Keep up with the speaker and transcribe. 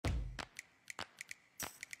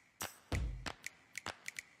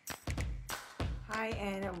Hi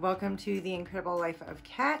and welcome to The Incredible Life of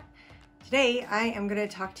Kat. Today I am going to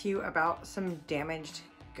talk to you about some damaged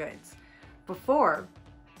goods. Before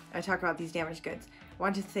I talk about these damaged goods, I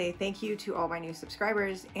want to say thank you to all my new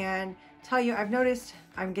subscribers and tell you I've noticed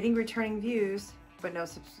I'm getting returning views but no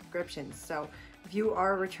subscriptions. So if you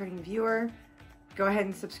are a returning viewer, go ahead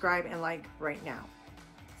and subscribe and like right now.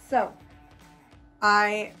 So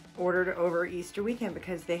I ordered over Easter weekend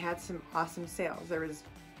because they had some awesome sales. There was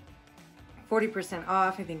 40%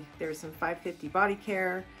 off. I think there was some $5.50 body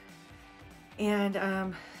care.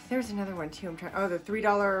 And there's another one too. The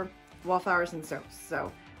 $3 wallflowers and soaps.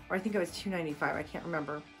 So, or I think it was $2.95. I can't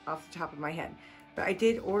remember off the top of my head. But I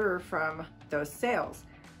did order from those sales.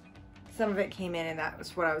 Some of it came in and that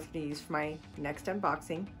was what I was going to use for my next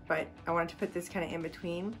unboxing. But I wanted to put this kind of in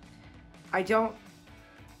between. I don't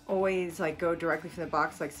always like go directly from the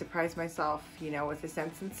box, like surprise myself, you know, with the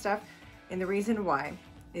scents and stuff. And the reason why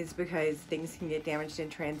is because things can get damaged in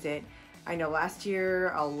transit. I know last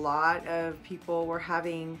year a lot of people were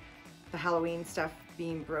having the Halloween stuff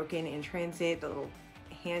being broken in transit. The little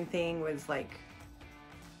hand thing was like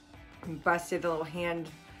busted, the little hand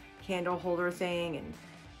candle holder thing and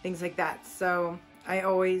things like that. So I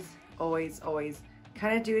always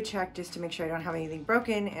kind of do a check just to make sure I don't have anything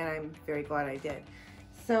broken, and I'm very glad I did.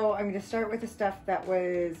 So I'm going to start with the stuff that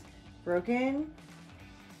was broken.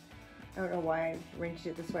 I don't know why I arranged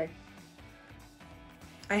it this way.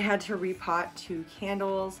 I had to repot 2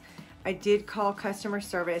 candles. I did call customer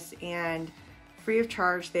service and free of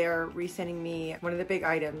charge they're resending me one of the big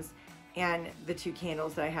items and the 2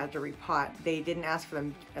 candles that I had to repot. They didn't ask for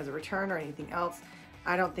them as a return or anything else.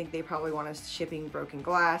 I don't think they probably want us shipping broken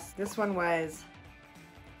glass. This one was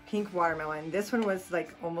pink watermelon. This one was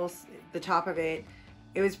like almost the top of it.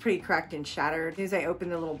 It was pretty cracked and shattered. As I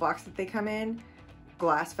opened the little box that they come in,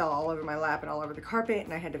 glass fell all over my lap and all over the carpet,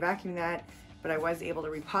 and I had to vacuum that, but I was able to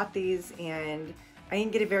repot these, and I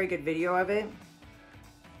didn't get a very good video of it,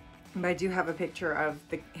 but I do have a picture of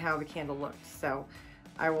how the candle looked, so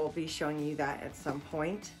I will be showing you that at some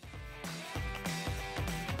point.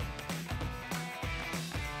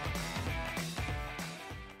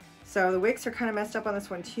 So the wicks are kind of messed up on this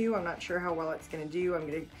one too. I'm not sure how well it's going to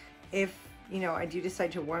do. If you know, I do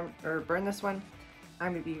decide to warm or burn this one,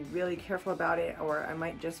 I'm going to be really careful about it, or I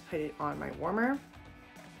might just put it on my warmer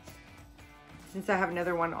since I have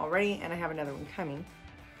another one already and I have another one coming.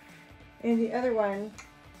 And the other one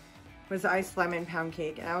was the iced lemon pound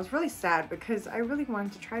cake, and I was really sad because I really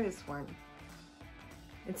wanted to try this one.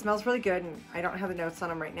 It smells really good, and I don't have the notes on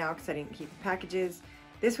them right now because I didn't keep the packages.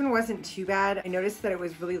 This one wasn't too bad. I noticed that it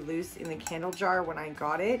was really loose in the candle jar when I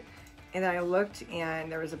got it. And then I looked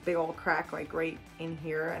and there was a big old crack like right in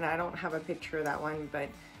here, and I don't have a picture of that one, but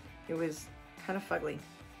it was kind of fugly.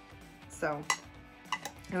 So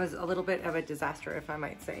it was a little bit of a disaster, if I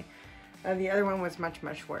might say. The other one was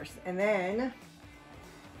much worse. And then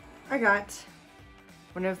I got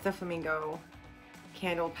one of the flamingo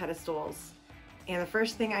candle pedestals, and the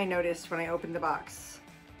first thing I noticed when I opened the box,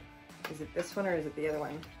 is it this one or is it the other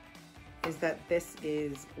one, is that this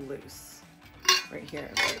is loose right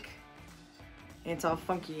here, like. And it's all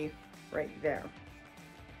funky right there.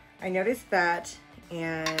 I noticed that,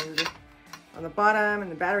 and on the bottom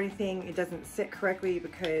and the battery thing, it doesn't sit correctly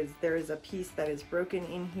because there is a piece that is broken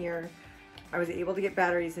in here. I was able to get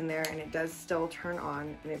batteries in there, and it does still turn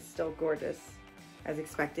on, and it's still gorgeous as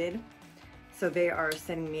expected. So they are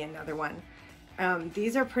sending me another one.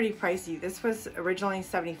 These are pretty pricey. This was originally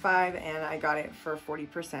 $75 and I got it for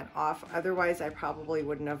 40% off. Otherwise I probably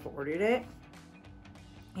wouldn't have ordered it.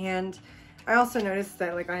 And I also noticed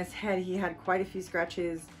that like on his head he had quite a few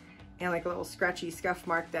scratches and like a little scratchy scuff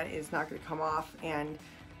mark that is not going to come off. And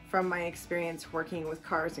from my experience working with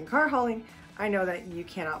cars and car hauling, I know that you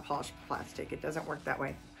cannot polish plastic. It doesn't work that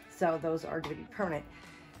way. So those are going to be permanent.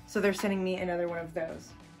 So they're sending me another one of those.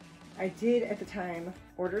 I did at the time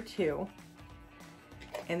order 2,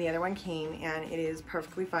 and the other one came, and it is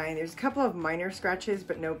perfectly fine. There's a couple of minor scratches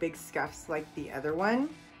but no big scuffs like the other one,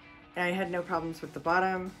 and I had no problems with the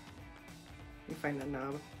bottom. You find the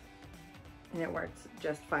knob, and it works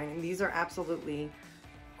just fine. And these are absolutely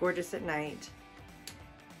gorgeous at night,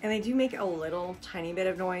 and they do make a little tiny bit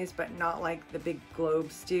of noise, but not like the big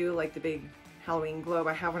globes do, like the big Halloween globe.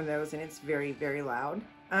 I have one of those and it's very loud.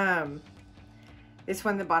 This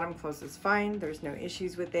one, the bottom closes fine. There's no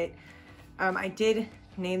issues with it. I did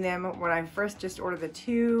name them when I first just ordered the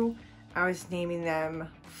 2. I was naming them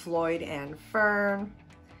Floyd and Fern,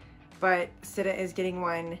 but Sita is getting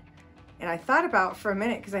one. And I thought about for a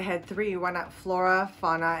minute, because I had 3, why not Flora,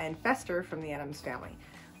 Fauna, and Fester from the Addams family?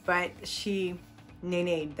 But she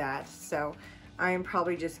nay-nayed that, so I'm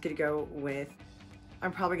probably just gonna go with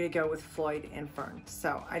I'm probably gonna go with Floyd and Fern.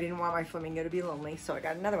 So I didn't want my flamingo to be lonely, so I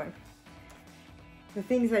got another one. The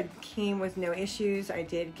things that came with no issues, I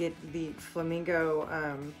did get the flamingo,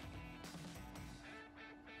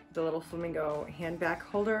 the little flamingo hand bag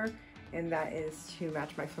holder, and that is to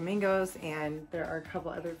match my flamingos. And there are a couple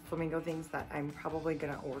other flamingo things that I'm probably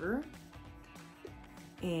gonna order.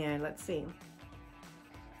 And let's see.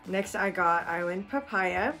 Next I got Island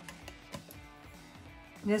Papaya.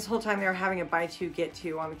 This whole time they were having a buy two get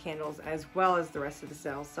two on the candles as well as the rest of the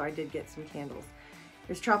sales, so I did get some candles.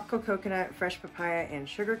 There's tropical coconut, fresh papaya, and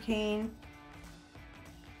sugar cane.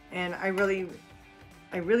 And I really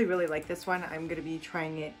like this one. I'm gonna be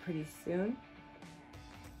trying it pretty soon.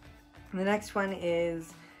 And the next one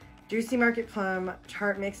is juicy market plum,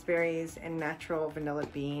 tart mixed berries, and natural vanilla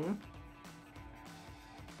bean.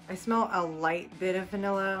 I smell a light bit of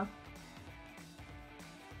vanilla.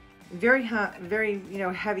 Very, you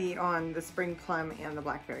know, heavy on the spring plum and the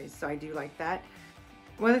blackberries, so I do like that.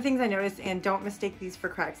 One of the things I noticed, and don't mistake these for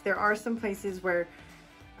cracks, there are some places where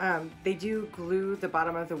they do glue the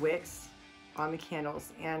bottom of the wicks on the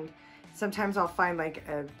candles, and sometimes I'll find like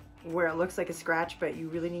where it looks like a scratch, but you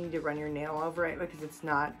really need to run your nail over it because it's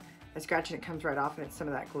not a scratch and it comes right off, and it's some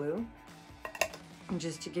of that glue. And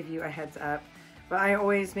just to give you a heads up. But I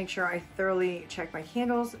always make sure I thoroughly check my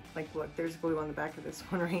candles. Like look, there's glue on the back of this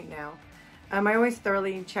one right now. I always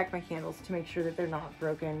thoroughly check my candles to make sure that they're not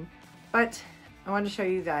broken. But I wanted to show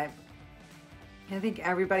you that I think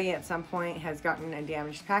everybody at some point has gotten a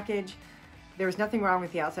damaged package. There was nothing wrong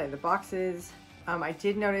with the outside of the boxes. I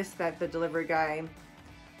did notice that the delivery guy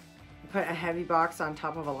put a heavy box on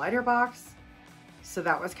top of a lighter box. So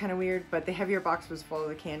that was kind of weird, but the heavier box was full of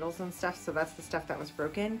the candles and stuff, so that's the stuff that was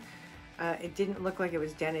broken. It didn't look like it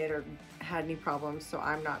was dented or had any problems, so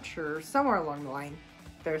I'm not sure. Somewhere along the line,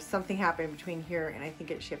 there's something happened between here and I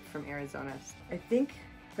think it shipped from Arizona. I think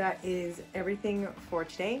that is everything for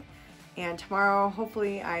today. And tomorrow,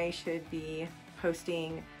 hopefully, I should be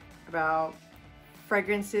posting about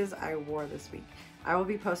fragrances I wore this week. I will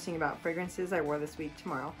be posting about fragrances I wore this week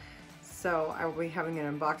tomorrow. So I will be having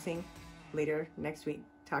an unboxing later next week.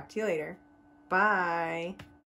 Talk to you later. Bye.